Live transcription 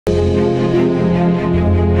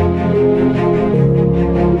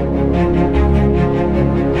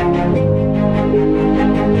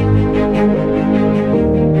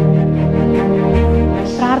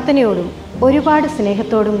പ്രാർത്ഥനയോടും ഒരുപാട്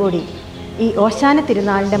സ്നേഹത്തോടും കൂടി ഈ ഓശാന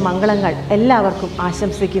തിരുനാളിൻ്റെ മംഗളങ്ങൾ എല്ലാവർക്കും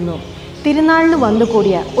ആശംസിക്കുന്നു. തിരുനാളിന്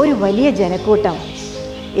വന്നുകൂടിയ ഒരു വലിയ ജനക്കൂട്ടം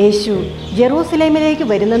യേശു ജെറൂസലേമിലേക്ക്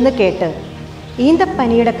വരുന്നെന്ന് കേട്ട്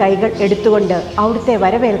ഈന്തപ്പനിയുടെ കൈകൾ എടുത്തുകൊണ്ട് അവിടുത്തെ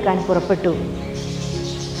വരവേൽക്കാൻ പുറപ്പെട്ടു.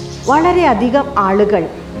 വളരെയധികം ആളുകൾ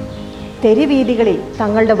തെരുവീഥികളിൽ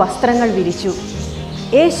തങ്ങളുടെ വസ്ത്രങ്ങൾ വിരിച്ചു.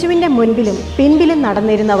 യേശുവിൻ്റെ മുൻപിലും പിൻപിലും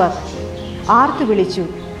നടന്നിരുന്നവർ ആർത്തു വിളിച്ചു,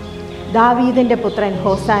 ദാവീദിൻ്റെ പുത്രൻ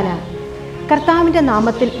ഹോസാന, കർത്താവിൻ്റെ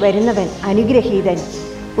നാമത്തിൽ വരുന്നവൻ അനുഗ്രഹീതൻ,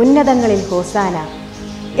 ഉന്നതങ്ങളിൽ ഹോസാന.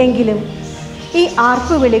 എങ്കിലും ഈ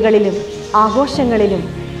ആർപ്പുവിളികളിലും ആഘോഷങ്ങളിലും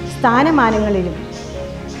സ്ഥാനമാനങ്ങളിലും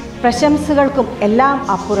പ്രശംസകൾക്കും എല്ലാം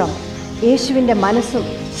അപ്പുറം യേശുവിൻ്റെ മനസ്സും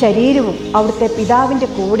ശരീരവും അവിടുത്തെ പിതാവിൻ്റെ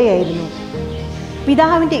കൂടെയായിരുന്നു.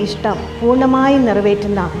 പിതാവിൻ്റെ ഇഷ്ടം പൂർണ്ണമായും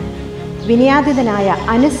നിറവേറ്റുന്ന വിനയാദിതനായ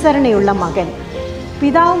അനുസരണയുള്ള മകൻ.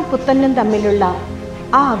 പിതാവും പുത്രനും തമ്മിലുള്ള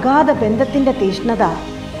ആ അഗാധ ബന്ധത്തിൻ്റെ തീഷ്ണത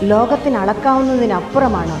ലോകത്തിന്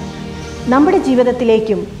അളക്കാവുന്നതിനപ്പുറമാണ്. നമ്മുടെ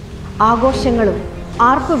ജീവിതത്തിലേക്കും ആഘോഷങ്ങളും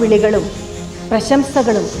ആർപ്പുവിളികളും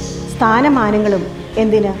പ്രശംസകളും സ്ഥാനമാനങ്ങളും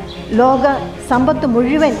എന്തിന് ലോക സമ്പത്ത്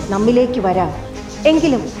മുഴുവൻ നമ്മിലേക്ക് വരാം.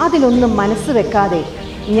 എങ്കിലും അതിലൊന്നും മനസ്സ് വെക്കാതെ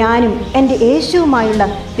ഞാനും എൻ്റെ യേശുവുമായുള്ള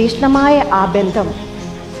തീഷ്ണമായ ആ ബന്ധം,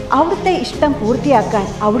 അവിടുത്തെ ഇഷ്ടം പൂർത്തിയാക്കാൻ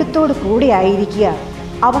അവിടുത്തോട് കൂടെ ആയിരിക്കുക.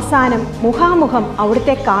 അവസാനം മുഖാമുഖം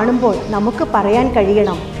അവിടുത്തെ കാണുമ്പോൾ നമുക്ക് പറയാൻ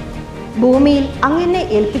കഴിയണം, ഭൂമിയിൽ അങ്ങനെ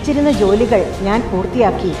ഏൽപ്പിച്ചിരുന്ന ജോലികൾ ഞാൻ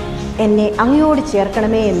പൂർത്തിയാക്കി, എന്നെ അങ്ങയോട്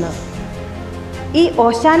ചേർക്കണമേ എന്ന്. ഈ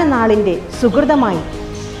ഓശാന നാളിൻ്റെ സുഹൃതമായി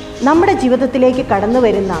നമ്മുടെ ജീവിതത്തിലേക്ക് കടന്നു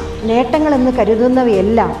വരുന്ന നേട്ടങ്ങളെന്ന്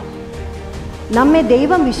കരുതുന്നവയെല്ലാം നമ്മെ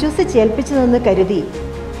ദൈവം വിശ്വസിച്ചേൽപ്പിച്ചതെന്ന് കരുതി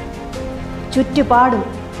ചുറ്റുപാടും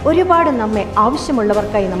ഒരുപാട് നമ്മെ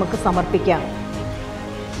ആവശ്യമുള്ളവർക്കായി നമുക്ക് സമർപ്പിക്കാം.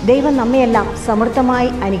 ദൈവം നമ്മയെല്ലാം സമൃദ്ധമായി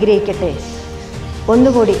അനുഗ്രഹിക്കട്ടെ.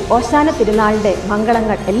 ഒന്നുകൂടി ഓശാന തിരുനാളിൻ്റെ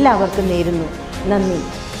മംഗളങ്ങൾ എല്ലാവർക്കും നേരുന്നു. നന്ദി.